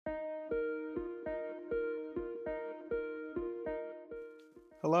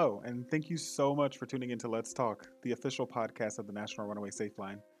Hello, and thank you so much for tuning into Let's Talk, the official podcast of the National Runaway Safe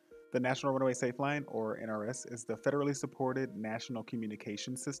Line. The National Runaway Safe Line, or NRS, is the federally supported national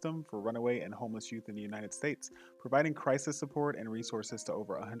communication system for runaway and homeless youth in the United States, providing crisis support and resources to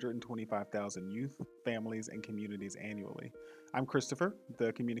over 125,000 youth, families, and communities annually. I'm Christopher,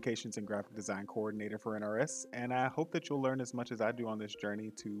 the Communications and Graphic Design Coordinator for NRS, and I hope that you'll learn as much as I do on this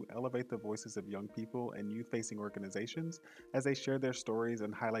journey to elevate the voices of young people and youth-facing organizations as they share their stories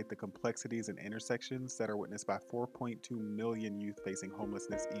and highlight the complexities and intersections that are witnessed by 4.2 million youth facing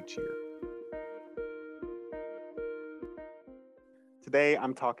homelessness each year. Today,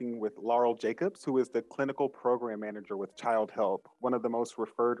 I'm talking with Laurel Jacobs, who is the Clinical Program Manager with Child Help, one of the most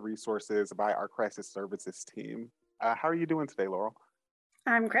referred resources by our crisis services team. How are you doing today, Laurel?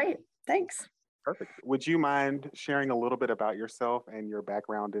 I'm great, thanks. Perfect. Would you mind sharing a little bit about yourself and your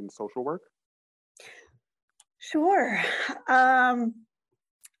background in social work? Sure.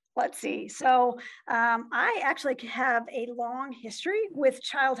 Let's see. So I actually have a long history with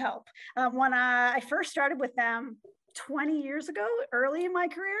Child Help. When I first started with them 20 years ago, early in my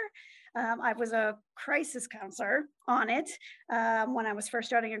career, I was a crisis counselor on it when I was first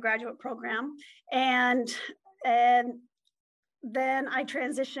starting a graduate program. And then I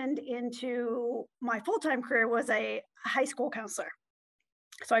transitioned into my full-time career was a high school counselor.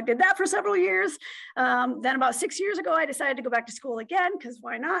 So I did that for several years. Then about 6 years ago, I decided to go back to school again, because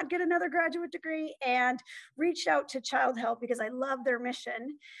why not get another graduate degree, and reached out to Child Help because I love their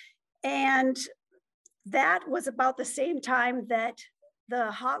mission. And that was about the same time that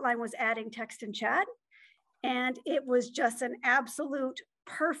the hotline was adding text and chat. And it was just an absolute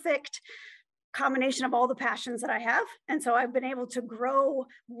perfect combination of all the passions that I have. And so I've been able to grow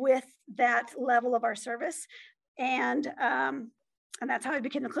with that level of our service. And that's how I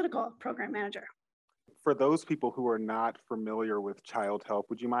became the clinical program manager. For those people who are not familiar with Child Help,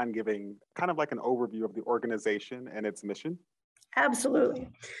 would you mind giving kind of like an overview of the organization and its mission? Absolutely.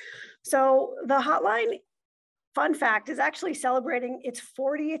 So the hotline, fun fact, is actually celebrating its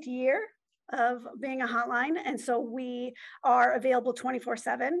 40th year of being a hotline. And so we are available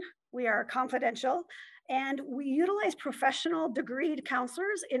 24/7. We are confidential, and we utilize professional degreed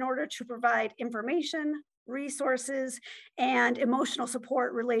counselors in order to provide information, resources, and emotional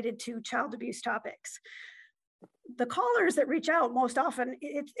support related to child abuse topics. The callers that reach out, most often,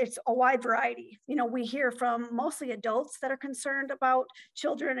 it's a wide variety. You know, we hear from mostly adults that are concerned about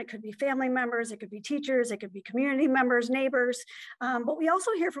children. It could be family members, it could be teachers, it could be community members, neighbors. But we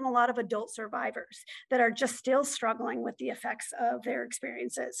also hear from a lot of adult survivors that are just still struggling with the effects of their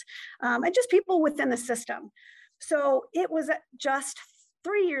experiences, and just people within the system. So it was just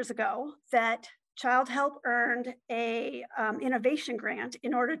 3 years ago that Child Help earned a innovation grant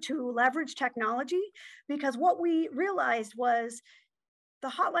in order to leverage technology, because what we realized was the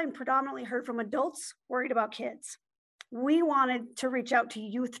hotline predominantly heard from adults worried about kids. We wanted to reach out to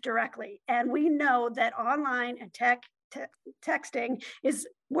youth directly, and we know that online and texting is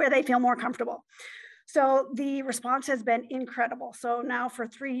where they feel more comfortable. So the response has been incredible. So now for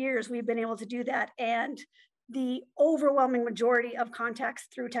 3 years, we've been able to do that. And the overwhelming majority of contacts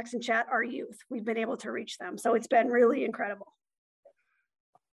through text and chat are youth. We've been able to reach them. So it's been really incredible.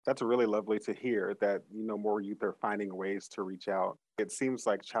 That's really lovely to hear that, more youth are finding ways to reach out. It seems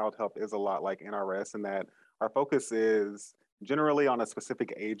like Child Help is a lot like NRS in that our focus is generally on a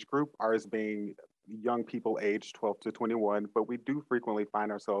specific age group, ours being young people aged 12 to 21, but we do frequently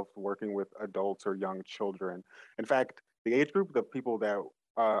find ourselves working with adults or young children. In fact, the age group of people that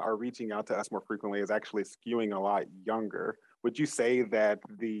are reaching out to us more frequently is actually skewing a lot younger. Would you say that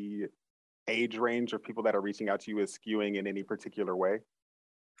the age range of people that are reaching out to you is skewing in any particular way?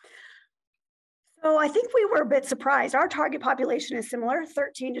 So I think we were a bit surprised. Our target population is similar,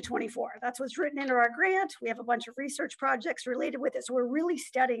 13 to 24. That's what's written into our grant. We have a bunch of research projects related with it. So we're really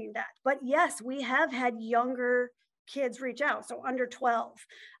studying that. But yes, we have had younger kids reach out, so under 12.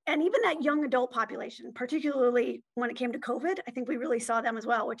 And even that young adult population, particularly when it came to COVID, I think we really saw them as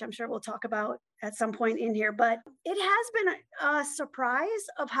well, which I'm sure we'll talk about at some point in here. But it has been a surprise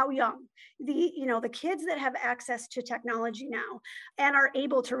of how young the kids that have access to technology now and are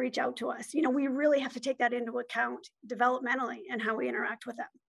able to reach out to us. We really have to take that into account developmentally and how we interact with them.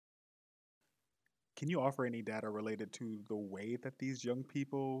 Can you offer any data related to the way that these young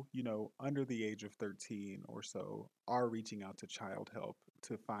people, under the age of 13 or so, are reaching out to Child Help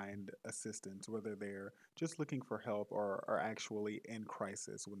to find assistance, whether they're just looking for help or are actually in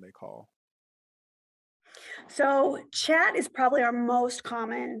crisis when they call? So chat is probably our most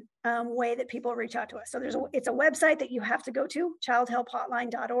common way that people reach out to us. So it's a website that you have to go to,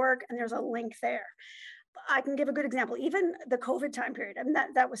 childhelphotline.org, and there's a link there. I can give a good example. Even the COVID time period, I mean,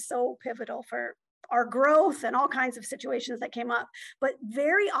 that was so pivotal for our growth and all kinds of situations that came up. But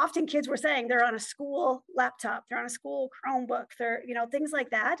very often kids were saying they're on a school laptop, they're on a school Chromebook, they're, things like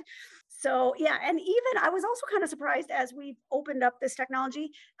that. So yeah, and even I was also kind of surprised as we opened up this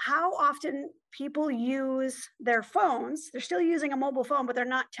technology, how often people use their phones. They're still using a mobile phone, but they're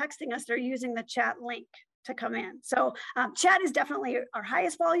not texting us, they're using the chat link to come in. So chat is definitely our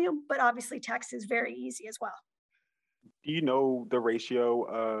highest volume, but obviously text is very easy as well. Do you know the ratio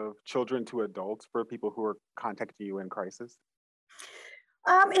of children to adults for people who are contacting you in crisis?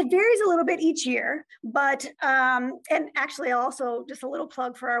 It varies a little bit each year, but and actually also just a little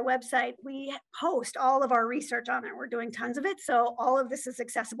plug for our website. We post all of our research on there. We're doing tons of it. So all of this is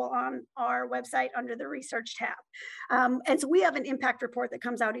accessible on our website under the research tab. And so we have an impact report that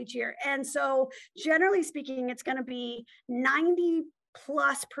comes out each year. And so generally speaking, it's going to be 90+%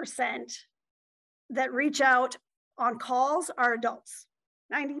 that reach out on calls are adults.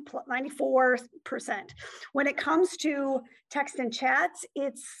 94%. When it comes to text and chats,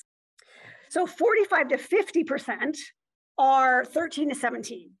 it's so 45 to 50% are 13 to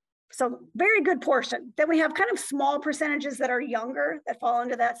 17. So very good portion. Then we have kind of small percentages that are younger that fall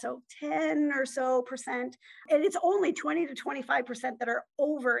into that. So 10 or so percent. And it's only 20 to 25% that are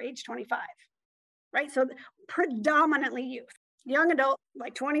over age 25, right? So predominantly youth, young adult,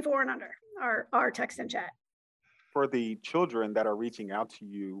 like 24 and under are text and chat. For the children that are reaching out to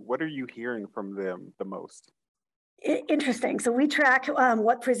you, what are you hearing from them the most? Interesting. So we track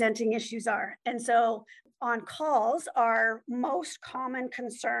what presenting issues are. And so on calls, our most common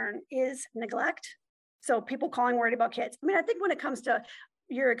concern is neglect. So people calling worried about kids. I mean, I think when it comes to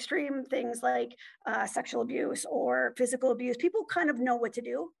your extreme things like sexual abuse or physical abuse, people kind of know what to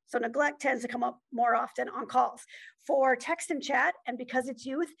do. So neglect tends to come up more often on calls. For text and chat, and because it's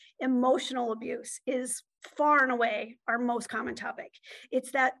youth, emotional abuse is far and away our most common topic.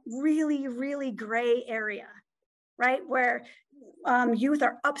 It's that really, really gray area, right? Where youth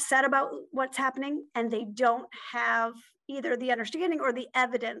are upset about what's happening and they don't have either the understanding or the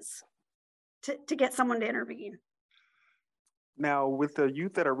evidence to get someone to intervene. Now, with the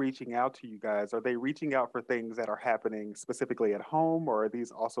youth that are reaching out to you guys, are they reaching out for things that are happening specifically at home, or are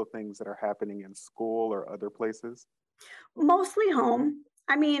these also things that are happening in school or other places? Mostly home.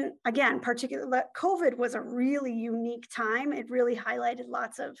 I mean, again, particularly COVID was a really unique time. It really highlighted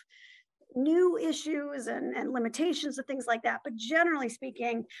lots of new issues and limitations and things like that. But generally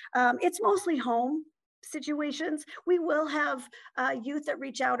speaking, it's mostly home situations. We will have youth that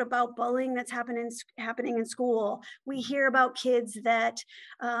reach out about bullying that's happening in school. We hear about kids that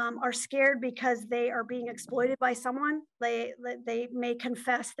are scared because they are being exploited by someone. They may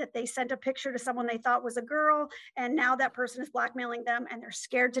confess that they sent a picture to someone they thought was a girl, and now that person is blackmailing them, and they're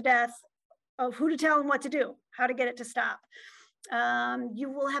scared to death of who to tell and what to do, how to get it to stop. You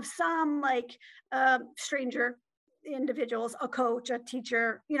will have some like stranger individuals, a coach, a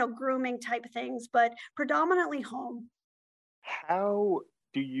teacher, grooming type things, but predominantly home. How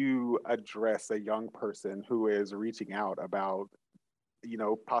do you address a young person who is reaching out about,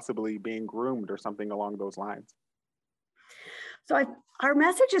 possibly being groomed or something along those lines? So our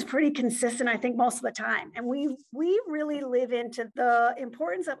message is pretty consistent, I think, most of the time. And we really live into the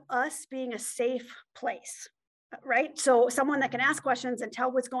importance of us being a safe place, right? So someone that can ask questions and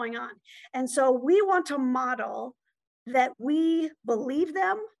tell what's going on. And so we want to model that we believe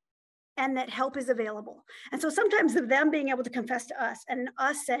them and that help is available. And so sometimes them being able to confess to us and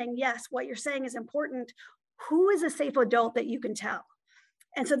us saying, yes, what you're saying is important. Who is a safe adult that you can tell?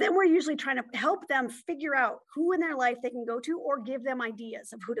 And so then we're usually trying to help them figure out who in their life they can go to or give them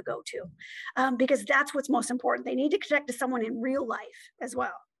ideas of who to go to, because that's what's most important. They need to connect to someone in real life as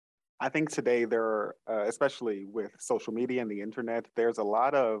well. I think today there are, especially with social media and the internet, there's a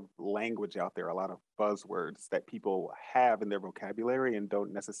lot of language out there, a lot of buzzwords that people have in their vocabulary and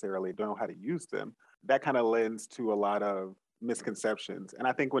don't necessarily know how to use them. That kind of lends to a lot of misconceptions. And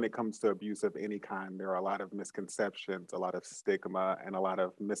I think when it comes to abuse of any kind, there are a lot of misconceptions, a lot of stigma, and a lot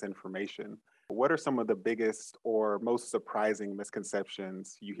of misinformation. What are some of the biggest or most surprising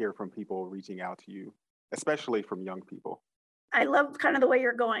misconceptions you hear from people reaching out to you, especially from young people? I love kind of the way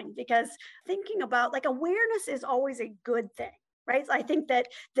you're going, because thinking about like awareness is always a good thing, right? I think that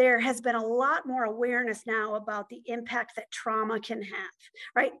there has been a lot more awareness now about the impact that trauma can have,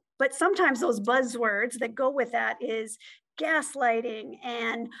 right? But sometimes those buzzwords that go with that is gaslighting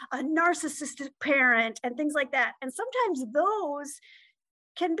and a narcissistic parent and things like that. And sometimes those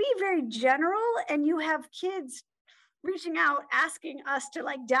can be very general, and you have kids reaching out, asking us to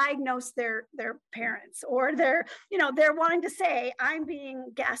like diagnose their parents, or they're wanting to say, I'm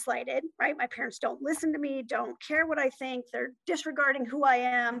being gaslighted, right? My parents don't listen to me, don't care what I think, they're disregarding who I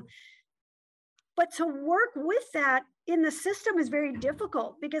am. But to work with that in the system is very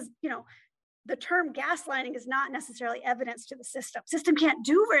difficult because, the term gaslighting is not necessarily evidence to the system. System can't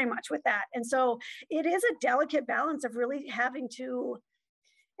do very much with that. And so it is a delicate balance of really having to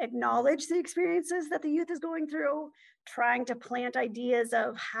acknowledge the experiences that the youth is going through, trying to plant ideas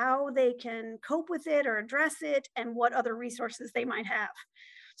of how they can cope with it or address it, and what other resources they might have.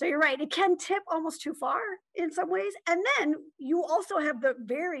 So you're right, it can tip almost too far in some ways. And then you also have the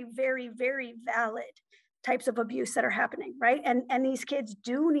very, very, very valid types of abuse that are happening, right? And these kids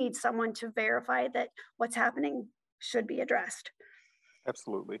do need someone to verify that what's happening should be addressed.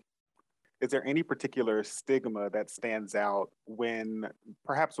 Absolutely. Is there any particular stigma that stands out when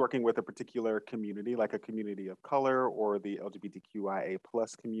perhaps working with a particular community, like a community of color or the LGBTQIA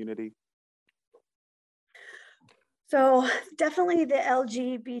plus community? So definitely the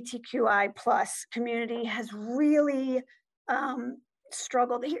LGBTQI plus community has really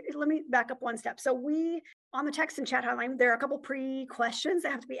struggled. Here, let me back up one step. So we, on the text and chat hotline, there are a couple pre-questions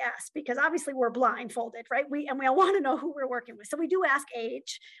that have to be asked because obviously we're blindfolded, right? We all want to know who we're working with. So we do ask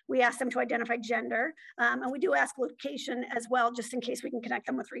age, we ask them to identify gender, and we do ask location as well, just in case we can connect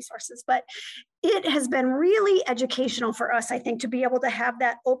them with resources. But it has been really educational for us, I think, to be able to have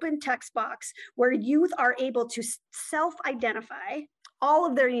that open text box where youth are able to self-identify all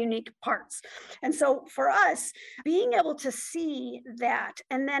of their unique parts. And so for us, being able to see that,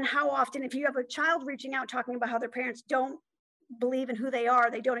 and then how often, if you have a child reaching out talking about how their parents don't believe in who they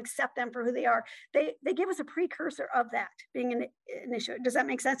are, they don't accept them for who they are, they give us a precursor of that being an issue. Does that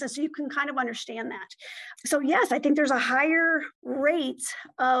make sense? And so you can kind of understand that. So yes, I think there's a higher rate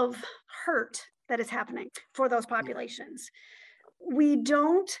of hurt that is happening for those populations. We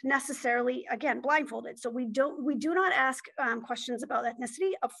don't necessarily, again, blindfolded. So we do not ask questions about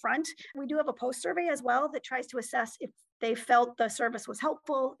ethnicity up front. We do have a post survey as well that tries to assess if they felt the service was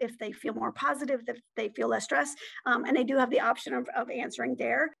helpful, if they feel more positive, if they feel less stress. And they do have the option of answering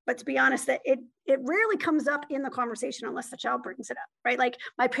there. But to be honest, that it rarely comes up in the conversation unless the child brings it up, right? Like,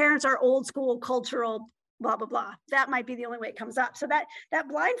 my parents are old school cultural blah, blah, blah. That might be the only way it comes up. So that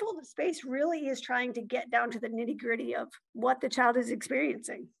blindfolded space really is trying to get down to the nitty gritty of what the child is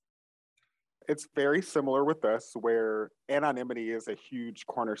experiencing. It's very similar with us, where anonymity is a huge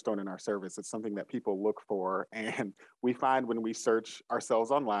cornerstone in our service. It's something that people look for. And we find when we search ourselves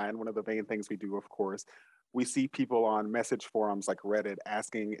online, one of the main things we do, of course, we see people on message forums like Reddit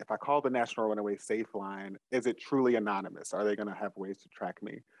asking, if I call the National Runaway Safe Line, is it truly anonymous? Are they going to have ways to track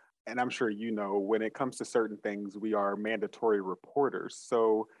me? And I'm sure when it comes to certain things, we are mandatory reporters.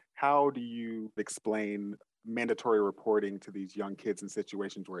 So how do you explain mandatory reporting to these young kids in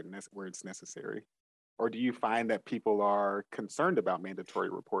situations where it's necessary? Or do you find that people are concerned about mandatory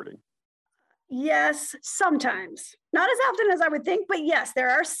reporting? Yes, sometimes. Not as often as I would think, but yes, there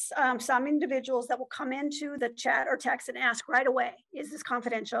are some individuals that will come into the chat or text and ask right away, is this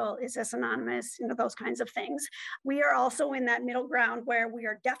confidential? Is this anonymous? Those kinds of things. We are also in that middle ground where we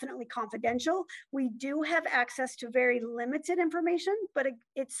are definitely confidential. We do have access to very limited information, but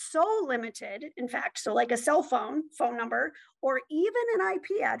it's so limited, in fact, so like a cell phone number, or even an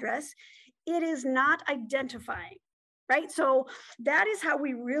IP address, it is not identifying. Right. So that is how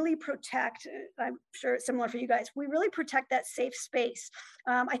we really protect. I'm sure it's similar for you guys. We really protect that safe space.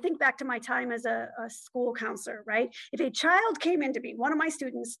 I think back to my time as a school counselor, right? If a child came in to be one of my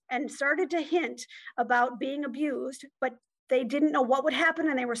students and started to hint about being abused, but they didn't know what would happen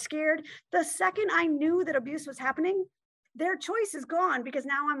and they were scared, the second I knew that abuse was happening, their choice is gone because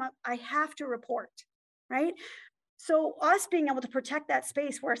now I have to report. Right. So us being able to protect that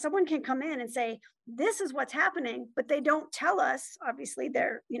space where someone can come in and say, this is what's happening, but they don't tell us, obviously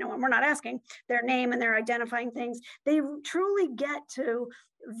they're, and we're not asking their name and they're identifying things. They truly get to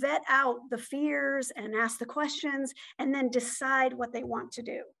vet out the fears and ask the questions and then decide what they want to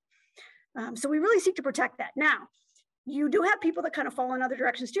do. So we really seek to protect that. Now, you do have people that kind of fall in other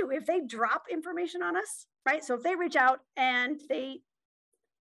directions too. If they drop information on us, right? So if they reach out and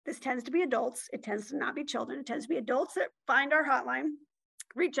this tends to be adults. It tends to not be children. It tends to be adults that find our hotline,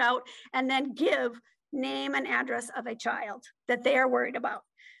 reach out, and then give name and address of a child that they are worried about.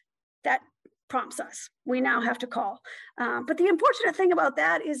 That prompts us. We now have to call. But the unfortunate thing about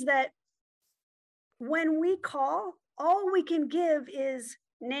that is that when we call, all we can give is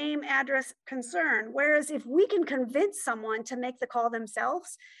name, address, concern. Whereas if we can convince someone to make the call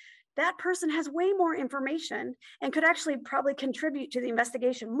themselves, that person has way more information and could actually probably contribute to the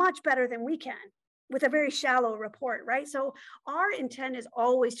investigation much better than we can. with a very shallow report, right? So our intent is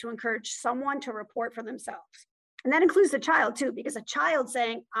always to encourage someone to report for themselves. And that includes the child too, because a child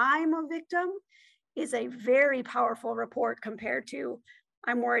saying, I'm a victim, is a very powerful report compared to,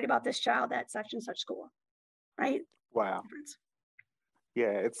 I'm worried about this child at such and such school, right? Wow. Difference.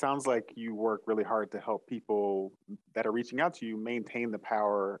 Yeah, it sounds like you work really hard to help people that are reaching out to you maintain the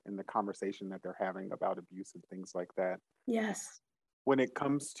power in the conversation that they're having about abuse and things like that. Yes. When it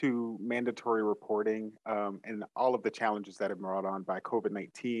comes to mandatory reporting and all of the challenges that have been brought on by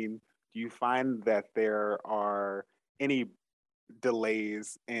COVID-19, do you find that there are any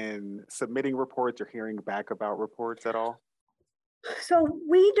delays in submitting reports or hearing back about reports at all? So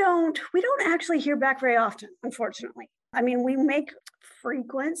we don't actually hear back very often, unfortunately. I mean, we make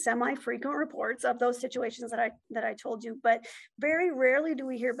frequent, semi-frequent reports of those situations that I told you, but very rarely do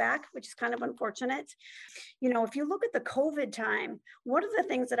we hear back, which is kind of unfortunate. If you look at the COVID time, one of the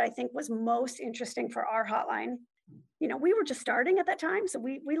things that I think was most interesting for our hotline, we were just starting at that time. So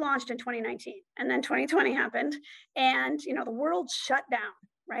we launched in 2019 and then 2020 happened and, the world shut down,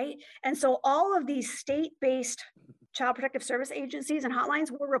 right? And so all of these state-based child protective service agencies and hotlines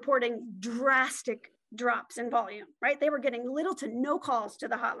were reporting drastic drops in volume, right? They were getting little to no calls to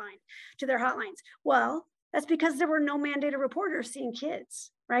their hotlines. Well, that's because there were no mandated reporters seeing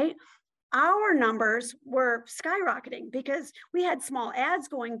kids, right? Our numbers were skyrocketing because we had small ads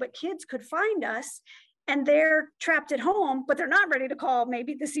going, but kids could find us and they're trapped at home, but they're not ready to call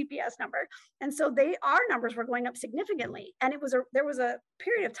maybe the CPS number. And so our numbers were going up significantly. And there was a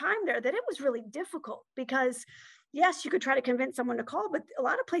period of time there that it was really difficult because yes, you could try to convince someone to call, but a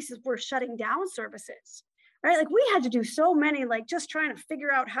lot of places were shutting down services, right? Like we had to do so many, like just trying to figure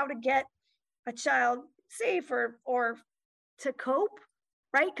out how to get a child safe or to cope,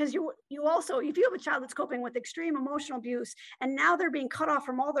 right? Because you also, if you have a child that's coping with extreme emotional abuse and now they're being cut off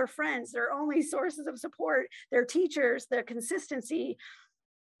from all their friends, their only sources of support, their teachers, the consistency,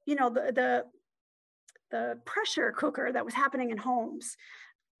 the pressure cooker that was happening in homes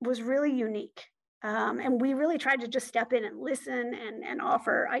was really unique. And we really tried to just step in and listen and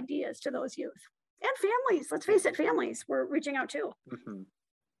offer ideas to those youth and families. Let's face it, families were reaching out too. Mhm.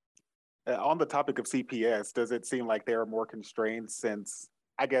 On the topic of CPS, does it seem like there are more constraints since,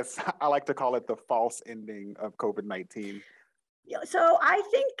 I guess, I like to call it the false ending of COVID-19? So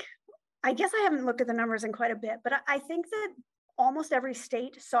I guess I haven't looked at the numbers in quite a bit, but I think that almost every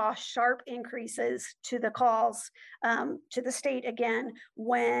state saw sharp increases to the calls to the state again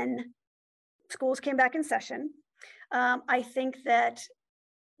when schools came back in session. I think that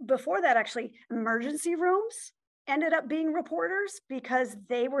before that, actually, emergency rooms ended up being reporters because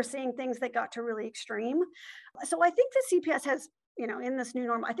they were seeing things that got to really extreme. So I think the CPS has, in this new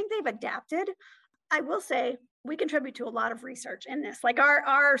normal, I think they've adapted. I will say we contribute to a lot of research in this. Like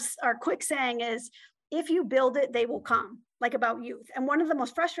our quick saying is, if you build it, they will come, like about youth. And one of the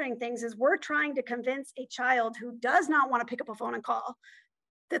most frustrating things is we're trying to convince a child who does not want to pick up a phone and call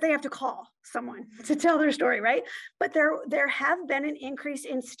that they have to call someone to tell their story, right? But there have been an increase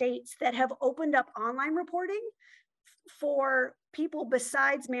in states that have opened up online reporting for people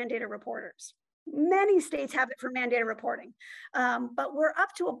besides mandated reporters. Many states have it for mandated reporting, but we're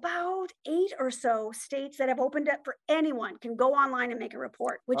up to about 8 or so states that have opened up for anyone can go online and make a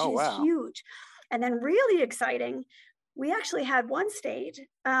report, which Oh, is wow. huge. And then really exciting, we actually had one state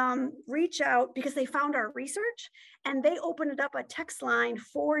reach out because they found our research and they opened up a text line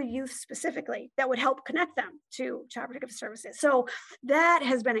for youth specifically that would help connect them to child protective services. So that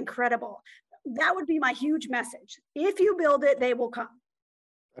has been incredible. That would be my huge message. If you build it, they will come.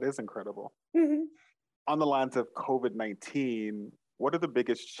 That is incredible. Mm-hmm. On the lines of COVID-19, what are the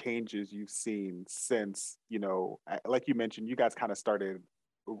biggest changes you've seen since, like you mentioned, you guys kind of started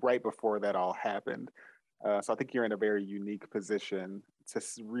right before that all happened. So I think you're in a very unique position to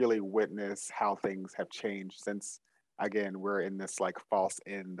really witness how things have changed since, again, we're in this like false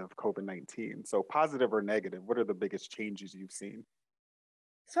end of COVID-19. So positive or negative, what are the biggest changes you've seen?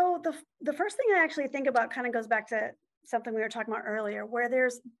 So the first thing I actually think about kind of goes back to something we were talking about earlier, where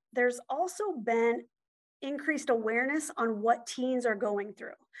there's also been increased awareness on what teens are going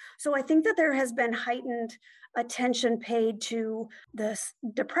through. So I think that there has been heightened attention paid to this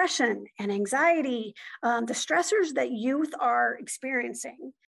depression and anxiety, the stressors that youth are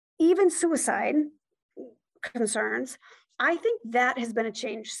experiencing, even suicide concerns. I think that has been a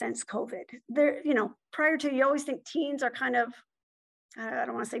change since COVID. Prior to, you always think teens are kind of, I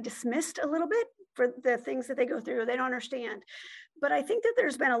don't want to say dismissed a little bit for the things that they go through. They don't understand. But I think that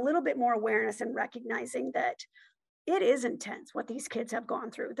there's been a little bit more awareness and recognizing that it is intense what these kids have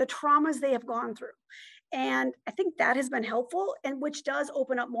gone through, the traumas they have gone through. And I think that has been helpful, and which does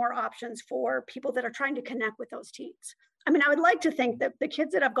open up more options for people that are trying to connect with those teens. I mean, I would like to think that the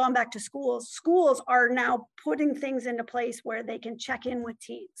kids that have gone back to schools are now putting things into place where they can check in with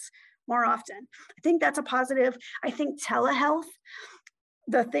teens more often. I think that's a positive. I think telehealth,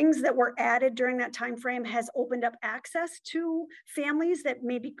 the things that were added during that time frame, has opened up access to families that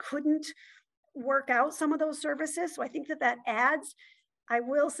maybe couldn't work out some of those services. So I think that that adds. I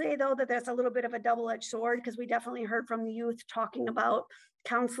will say, though, that that's a little bit of a double-edged sword, because we definitely heard from the youth talking about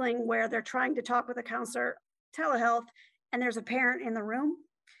counseling where they're trying to talk with a counselor, telehealth, and there's a parent in the room,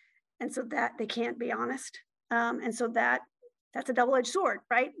 and so that they can't be honest. And so that's a double-edged sword,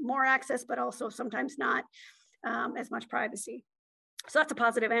 right? More access, but also sometimes not as much privacy. So that's a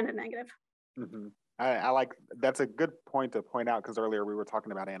positive and a negative. Hmm. I like, that's a good point to point out, because earlier we were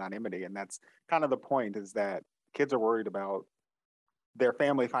talking about anonymity, and that's kind of the point, is that kids are worried about their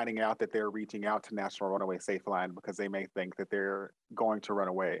family finding out that they're reaching out to National Runaway Safe Line because they may think that they're going to run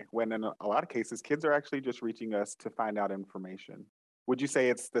away, when in a lot of cases, kids are actually just reaching us to find out information. Would you say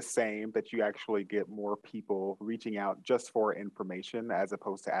it's the same, that you actually get more people reaching out just for information as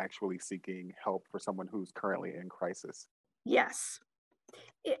opposed to actually seeking help for someone who's currently in crisis? Yes,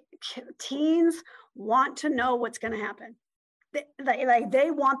 it, teens want to know what's going to happen.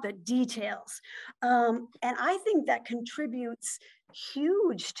 They want the details, and I think that contributes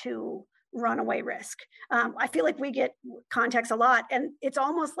huge to runaway risk. I feel like we get contacts a lot, and it's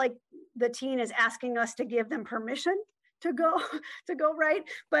almost like the teen is asking us to give them permission to go to go right.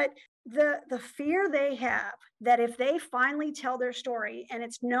 But the fear they have that if they finally tell their story and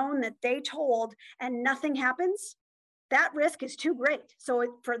it's known that they told and nothing happens, that risk is too great.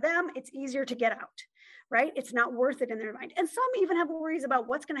 So for them, it's easier to get out, right? It's not worth it in their mind. And some even have worries about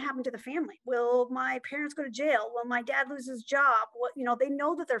what's going to happen to the family. Will my parents go to jail? Will my dad lose his job? What, they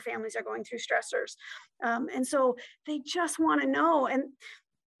know that their families are going through stressors. And so they just want to know. And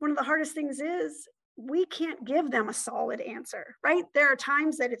one of the hardest things is we can't give them a solid answer, right? There are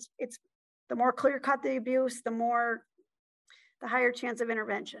times that it's the more clear cut the abuse, the higher chance of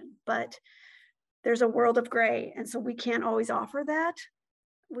intervention. But there's a world of gray. And so we can't always offer that.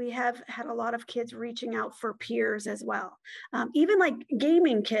 We have had a lot of kids reaching out for peers as well. Even like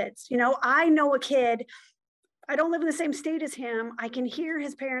gaming kids. I know a kid, I don't live in the same state as him. I can hear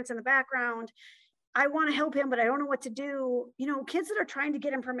his parents in the background. I want to help him, but I don't know what to do. Kids that are trying to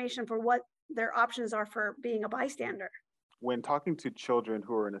get information for what their options are for being a bystander. When talking to children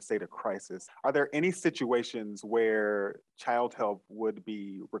who are in a state of crisis, are there any situations where child help would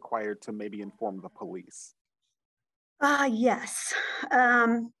be required to maybe inform the police? Yes.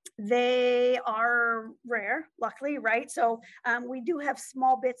 They are rare, luckily, right? So we do have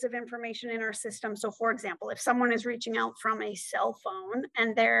small bits of information in our system. So for example, if someone is reaching out from a cell phone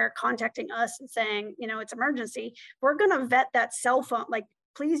and they're contacting us and saying, it's emergency, we're going to vet that cell phone, like,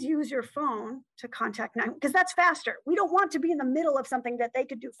 please use your phone to contact 9, because that's faster. We don't want to be in the middle of something that they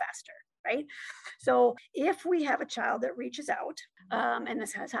could do faster, right? So if we have a child that reaches out, and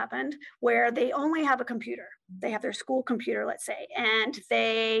this has happened, where they only have a computer, they have their school computer, let's say, and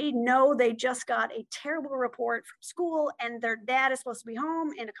they know they just got a terrible report from school and their dad is supposed to be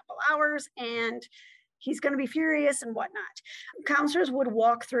home in a couple hours and he's going to be furious and whatnot. Counselors would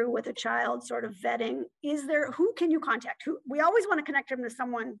walk through with a child, sort of vetting, who can you contact? We always want to connect them to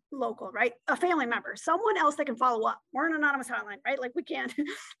someone local, right? A family member, someone else that can follow up. We're an anonymous hotline, right? Like we can't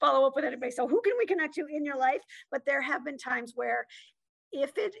follow up with anybody. So who can we connect to in your life? But there have been times where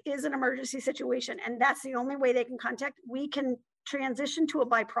if it is an emergency situation and that's the only way they can contact, we can transition to a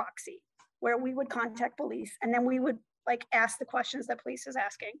by proxy where we would contact police and then we would ask the questions that police is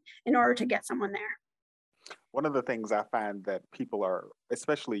asking in order to get someone there. One of the things I find that people are,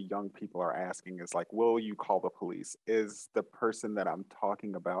 especially young people, are asking is like, will you call the police? Is the person that I'm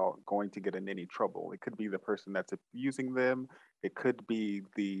talking about going to get in any trouble? It could be the person that's abusing them. It could be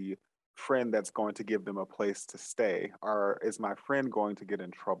the friend that's going to give them a place to stay. Or is my friend going to get in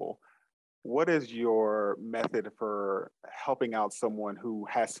trouble? What is your method for helping out someone who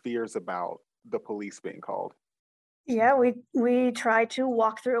has fears about the police being called? Yeah, we try to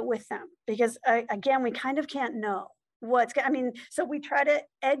walk through it with them because again, we kind of can't know so we try to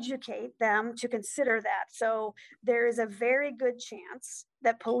educate them to consider that. So there is a very good chance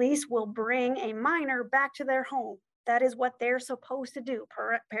that police will bring a minor back to their home. That is what they're supposed to do.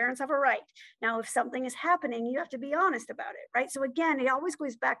 Parents have a right. Now, if something is happening, you have to be honest about it, right? So again, it always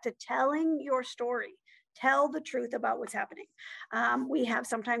goes back to telling your story. Tell the truth about what's happening. We have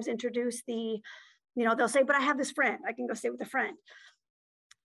sometimes introduced they'll say, but I have this friend. I can go stay with a friend.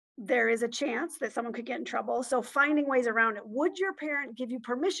 there is a chance that someone could get in trouble. So finding ways around it. Would your parent give you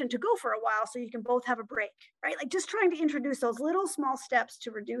permission to go for a while so you can both have a break, right? Like just trying to introduce those little small steps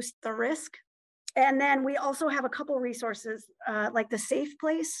to reduce the risk. And then we also have a couple resources like the Safe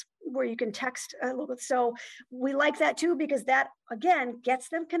Place where you can text a little bit. So we like that too, because that again gets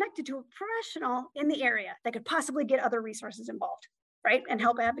them connected to a professional in the area that could possibly get other resources involved, right? And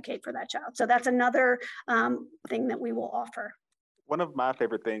help advocate for that child. So that's another thing that we will offer. One of my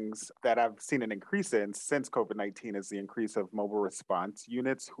favorite things that I've seen an increase in since COVID-19 is the increase of mobile response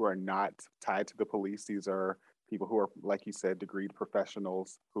units who are not tied to the police. These are people who are, like you said, degreed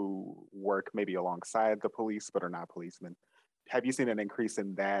professionals who work maybe alongside the police but are not policemen. Have you seen an increase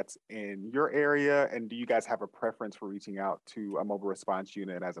in that in your area? And do you guys have a preference for reaching out to a mobile response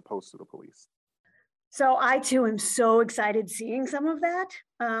unit as opposed to the police? So I too am so excited seeing some of that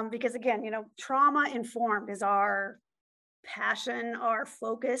because again, trauma informed is our passion, our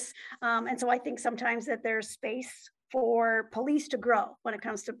focus. And so I think sometimes that there's space for police to grow when it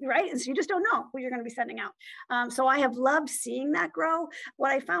comes to, right? And so you just don't know who you're going to be sending out. So I have loved seeing that grow.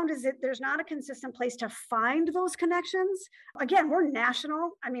 What I found is that there's not a consistent place to find those connections. Again, we're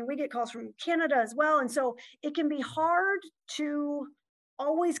national. I mean, we get calls from Canada as well. And so it can be hard to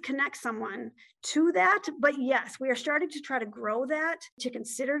always connect someone to that. But yes, we are starting to try to grow that, to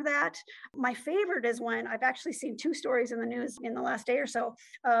consider that. My favorite is when I've actually seen two stories in the news in the last day or so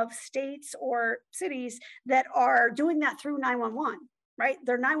of states or cities that are doing that through 911. Right?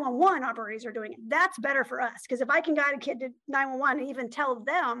 Their 911 operators are doing it. That's better for us because if I can guide a kid to 911 and even tell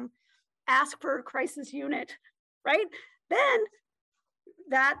them, ask for a crisis unit, right? Then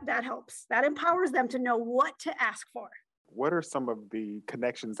that helps. That empowers them to know what to ask for. What are some of the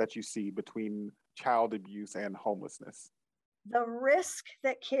connections that you see between child abuse and homelessness? The risk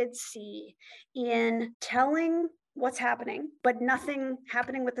that kids see in telling what's happening, but nothing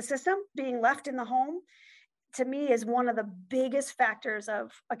happening with the system, being left in the home, to me is one of the biggest factors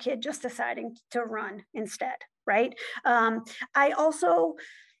of a kid just deciding to run instead, right? I also,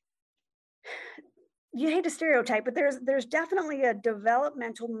 you hate to stereotype, but there's definitely a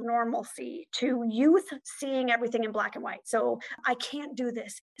developmental normalcy to youth seeing everything in black and white. So I can't do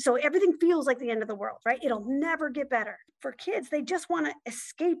this. So everything feels like the end of the world, right? It'll never get better. For kids, they just want to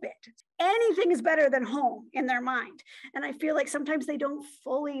escape it. Anything is better than home in their mind. And I feel like sometimes they don't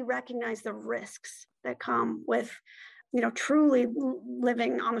fully recognize the risks that come with, truly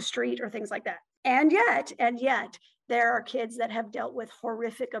living on the street or things like that. And yet, there are kids that have dealt with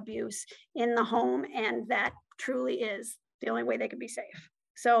horrific abuse in the home, and that truly is the only way they can be safe.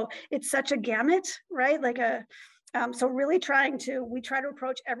 So it's such a gamut, right? So really we try to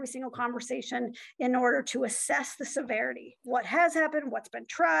approach every single conversation in order to assess the severity. What has happened, what's been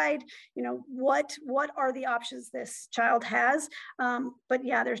tried, what are the options this child has? But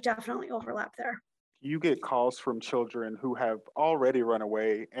yeah, there's definitely overlap there. You get calls from children who have already run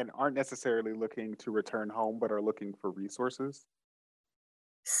away and aren't necessarily looking to return home, but are looking for resources?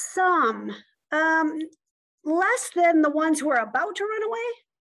 Some, less than the ones who are about to run away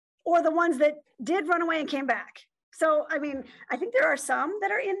or the ones that did run away and came back. So, I mean, I think there are some that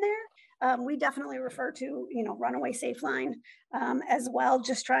are in there. We definitely refer to, Runaway Safeline as well,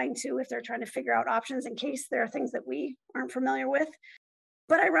 just if they're trying to figure out options in case there are things that we aren't familiar with.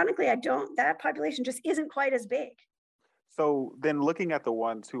 But ironically, that population just isn't quite as big. So then looking at the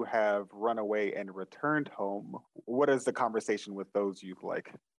ones who have run away and returned home, what is the conversation with those youth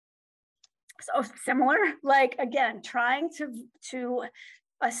like? So similar, like again, trying to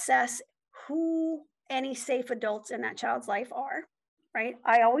assess who any safe adults in that child's life are, right?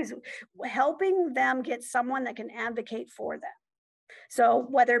 I always helping them get someone that can advocate for them. So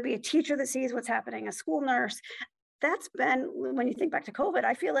whether it be a teacher that sees what's happening, a school nurse, that's been, when you think back to COVID,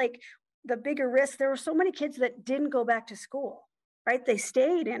 I feel like the bigger risk, there were so many kids that didn't go back to school, right? They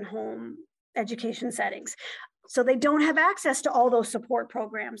stayed in home education settings. So they don't have access to all those support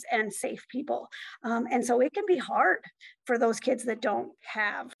programs and safe people. And so it can be hard for those kids that don't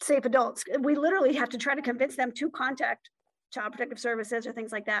have safe adults. We literally have to try to convince them to contact Child Protective Services or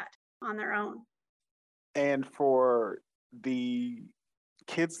things like that on their own. And for the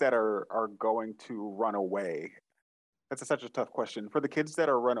kids that are going to run away, that's such a tough question. For the kids that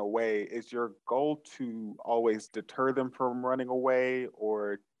are run away, is your goal to always deter them from running away,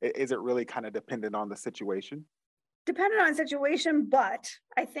 or is it really kind of dependent on the situation? Dependent on situation, but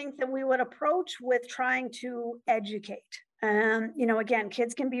I think that we would approach with trying to educate. Again,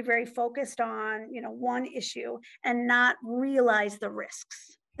 kids can be very focused on, one issue and not realize the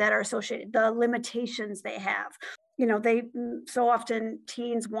risks that are associated, the limitations they have. They so often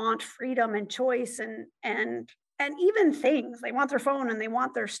teens want freedom and choice and And even things, they want their phone and they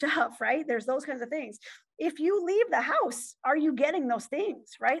want their stuff, right? There's those kinds of things. If you leave the house, are you getting those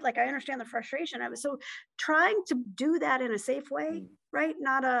things, right? Like I understand the frustration of it. So trying to do that in a safe way, right?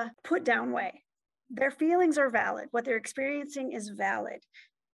 Not a put down way. Their feelings are valid. What they're experiencing is valid.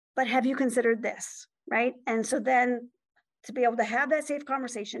 But have you considered this, right? And so then to be able to have that safe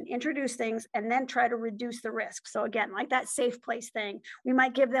conversation, introduce things, and then try to reduce the risk. So again, like that safe place thing, we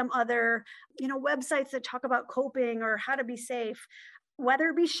might give them other, websites that talk about coping or how to be safe, whether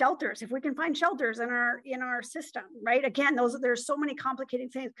it be shelters, if we can find shelters in our system, right? Again, there's so many complicating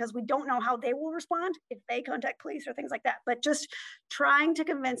things because we don't know how they will respond if they contact police or things like that. But just trying to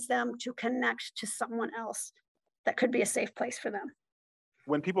convince them to connect to someone else that could be a safe place for them.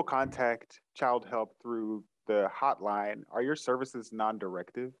 When people contact Child Help through the hotline, are your services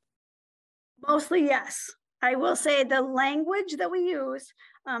non-directive? Mostly, yes. I will say the language that we use,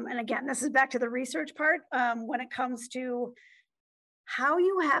 and again, this is back to the research part, when it comes to how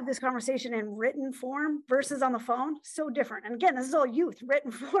you have this conversation in written form versus on the phone, so different. And again, this is all youth,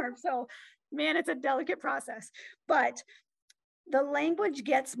 written form. So, man, it's a delicate process. But the language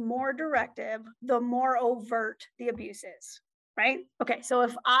gets more directive, the more overt the abuse is. Right? Okay, so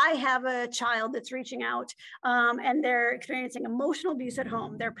if I have a child that's reaching out and they're experiencing emotional abuse at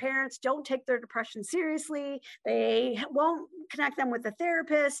home, their parents don't take their depression seriously, they won't connect them with a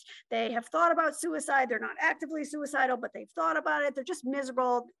therapist, they have thought about suicide, they're not actively suicidal, but they've thought about it, they're just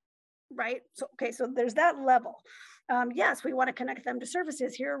miserable, right? So, okay, so there's that level. Yes, we want to connect them to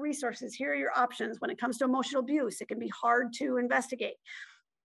services. Here are resources, here are your options. When it comes to emotional abuse, it can be hard to investigate.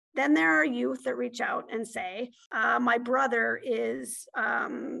 Then there are youth that reach out and say, my brother is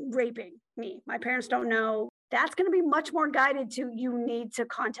raping me. My parents don't know. That's going to be much more guided to you need to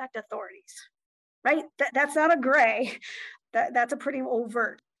contact authorities, right? That's not a gray. That's a pretty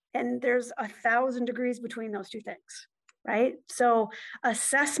overt. And there's 1,000 degrees between those two things, right? So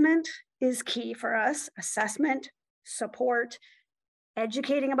assessment is key for us. Assessment, support,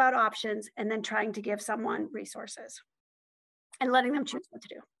 educating about options, and then trying to give someone resources and letting them choose what to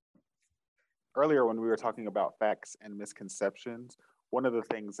do. Earlier, when we were talking about facts and misconceptions, one of the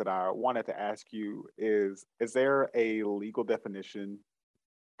things that I wanted to ask you is there a legal definition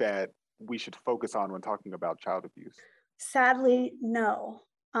that we should focus on when talking about child abuse? Sadly, no.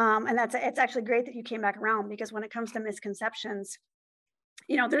 And it's actually great that you came back around, because when it comes to misconceptions,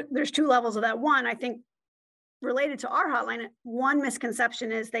 there's two levels of that. One, I think, related to our hotline, one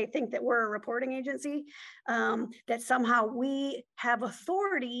misconception is they think that we're a reporting agency, that somehow we have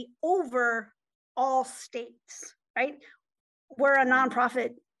authority over all states, right? We're a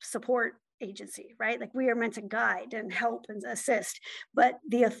nonprofit support agency, right? Like we are meant to guide and help and assist, but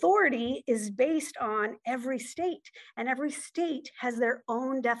the authority is based on every state, and every state has their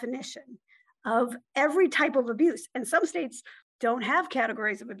own definition of every type of abuse. And some states don't have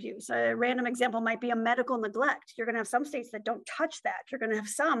categories of abuse. A random example might be a medical neglect. You're going to have some states that don't touch that. You're going to have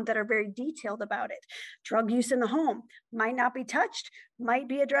some that are very detailed about it. Drug use in the home might not be touched, might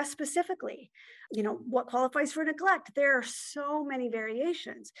be addressed specifically. What qualifies for neglect? There are so many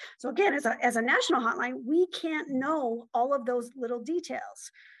variations. So again, as a national hotline, we can't know all of those little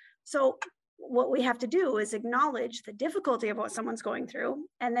details. So what we have to do is acknowledge the difficulty of what someone's going through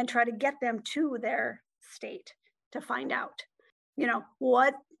and then try to get them to their state to find out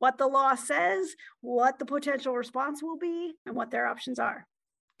what the law says, what the potential response will be, and what their options are.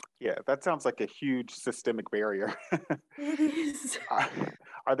 Yeah, that sounds like a huge systemic barrier. It is.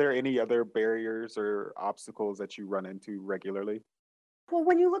 Are there any other barriers or obstacles that you run into regularly? Well,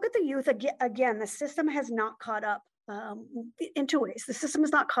 when you look at the youth, again, the system has not caught up in two ways. The system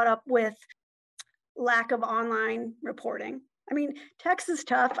has not caught up with lack of online reporting. I mean, text is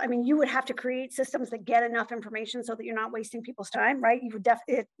tough. I mean, you would have to create systems that get enough information so that you're not wasting people's time, right? You would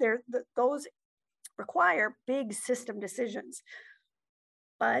those require big system decisions.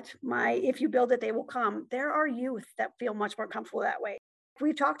 But if you build it, they will come. There are youth that feel much more comfortable that way.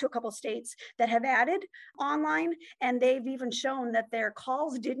 We've talked to a couple of states that have added online, and they've even shown that their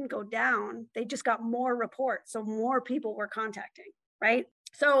calls didn't go down. They just got more reports. So more people were contacting, right?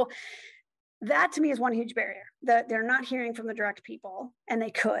 So that to me is one huge barrier, that they're not hearing from the direct people, and they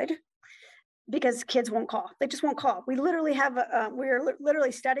could, because kids won't call. They just won't call. We literally have, we're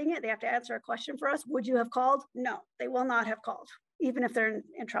literally studying it. They have to answer a question for us. Would you have called? No, they will not have called, even if they're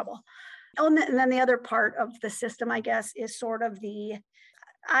in trouble. Oh, and then the other part of the system, I guess, is sort of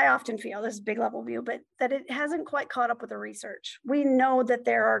I often feel, this is big level view, but that it hasn't quite caught up with the research. We know that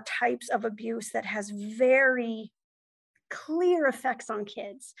there are types of abuse that has very clear effects on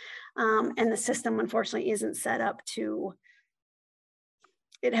kids. And the system, unfortunately, isn't set up to,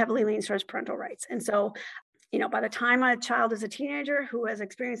 it heavily leans towards parental rights. And so By the time a child is a teenager who has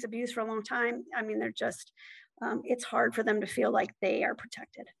experienced abuse for a long time, I mean, they're just, it's hard for them to feel like they are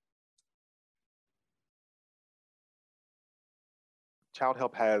protected. Child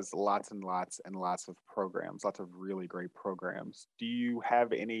Help has lots and lots and lots of programs, lots of really great programs. Do you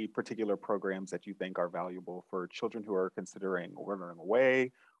have any particular programs that you think are valuable for children who are considering running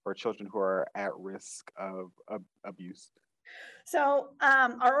away or children who are at risk of abuse? So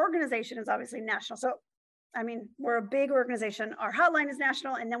our organization is obviously national. So I mean, we're a big organization. Our hotline is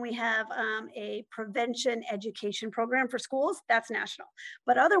national, and then we have a prevention education program for schools. That's national.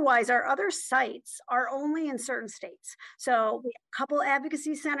 But otherwise, our other sites are only in certain states. So we have a couple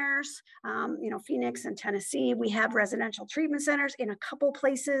advocacy centers, Phoenix and Tennessee. We have residential treatment centers in a couple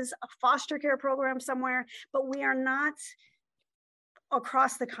places, a foster care program somewhere, but we are not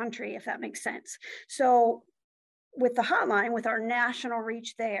across the country, if that makes sense. So with the hotline, with our national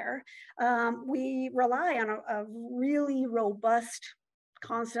reach there, we rely on a really robust,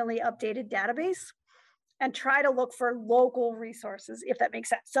 constantly updated database and try to look for local resources, if that makes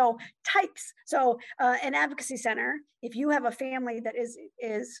sense. So types. So an advocacy center, if you have a family that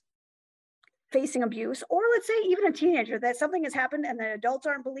is facing abuse, or let's say even a teenager that something has happened and the adults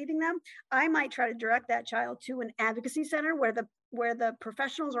aren't believing them, I might try to direct that child to an advocacy center where the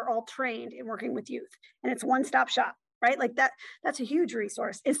professionals are all trained in working with youth, and it's one-stop shop, right? Like that's a huge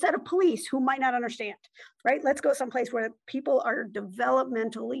resource instead of police who might not understand, right? Let's go someplace where people are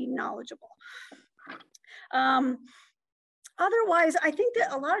developmentally knowledgeable. Otherwise, I think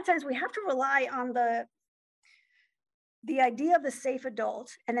that a lot of times we have to rely on the idea of the safe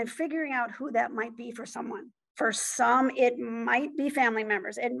adult and then figuring out who that might be for someone. For some, it might be family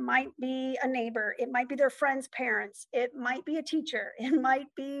members. It might be a neighbor. It might be their friend's parents. It might be a teacher. It might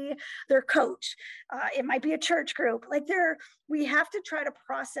be their coach. It might be a church group. We have to try to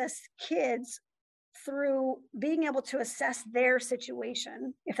process kids through being able to assess their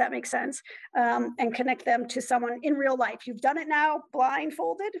situation, if that makes sense, and connect them to someone in real life. You've done it now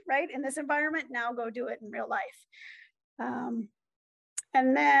blindfolded, right? In this environment, now go do it in real life.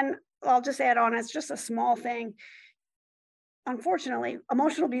 And then I'll just add on, it's just a small thing. Unfortunately,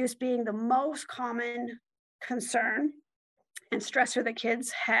 emotional abuse being the most common concern and stressor that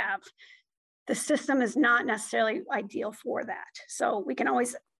kids have, the system is not necessarily ideal for that. So we can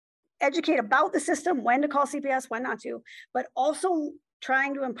always educate about the system, when to call CPS, when not to, but also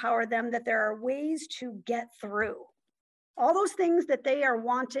trying to empower them that there are ways to get through all those things that they are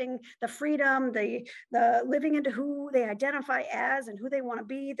wanting, the freedom, the living into who they identify as and who they want to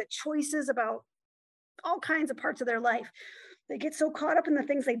be, the choices about all kinds of parts of their life. They get so caught up in the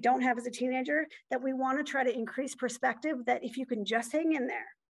things they don't have as a teenager that we want to try to increase perspective that if you can just hang in there,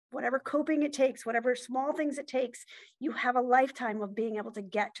 whatever coping it takes, whatever small things it takes, you have a lifetime of being able to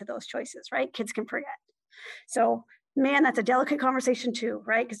get to those choices, right? Kids can forget. So man, that's a delicate conversation too,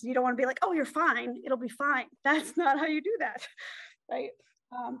 right? Because you don't want to be like, oh, you're fine, it'll be fine. That's not how you do that, right?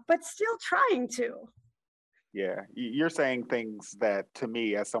 But still trying to. Yeah, you're saying things that to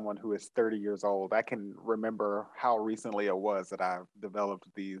me, as someone who is 30 years old, I can remember how recently it was that I've developed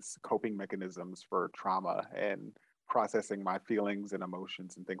these coping mechanisms for trauma and processing my feelings and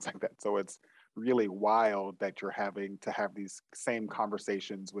emotions and things like that. So it's really wild that you're having to have these same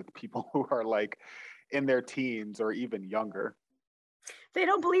conversations with people who are like in their teens or even younger. They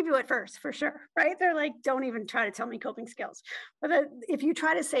don't believe you at first, for sure, right? They're like, don't even try to tell me coping skills. But if you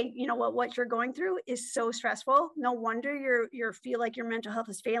try to say, you know what you're going through is so stressful, no wonder you feel like your mental health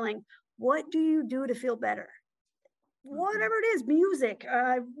is failing. What do you do to feel better? Whatever it is, music,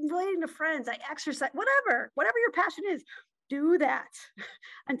 relating to friends, I exercise, whatever your passion is, do that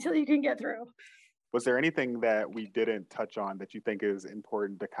until you can get through. Was there anything that we didn't touch on that you think is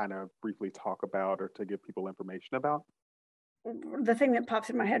important to kind of briefly talk about or to give people information about? The thing that pops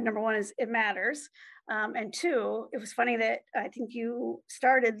in my head, number one, is it matters. And two, it was funny that I think you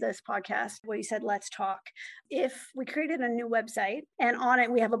started this podcast where you said, let's talk. If we created a new website and on it,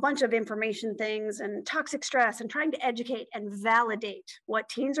 we have a bunch of information things and toxic stress and trying to educate and validate what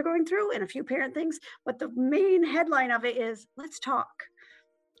teens are going through and a few parent things. But the main headline of it is, let's talk,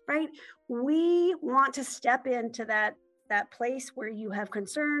 right? We want to step into that place where you have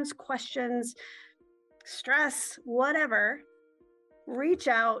concerns, questions, stress, whatever. Reach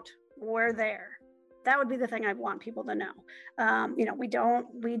out, we're there. That would be the thing I want people to know.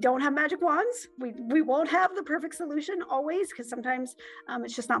 We don't have magic wands. We won't have the perfect solution always, because sometimes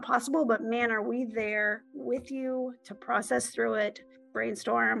it's just not possible, but man, are we there with you to process through it,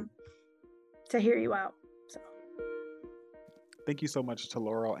 brainstorm, to hear you out. So thank you so much to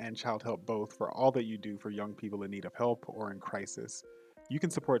Laurel and Child Help both for all that you do for young people in need of help or in crisis. You can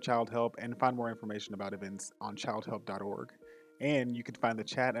support Child Help and find more information about events on childhelp.org. And you can find the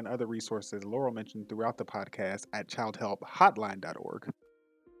chat and other resources Laurel mentioned throughout the podcast at childhelphotline.org.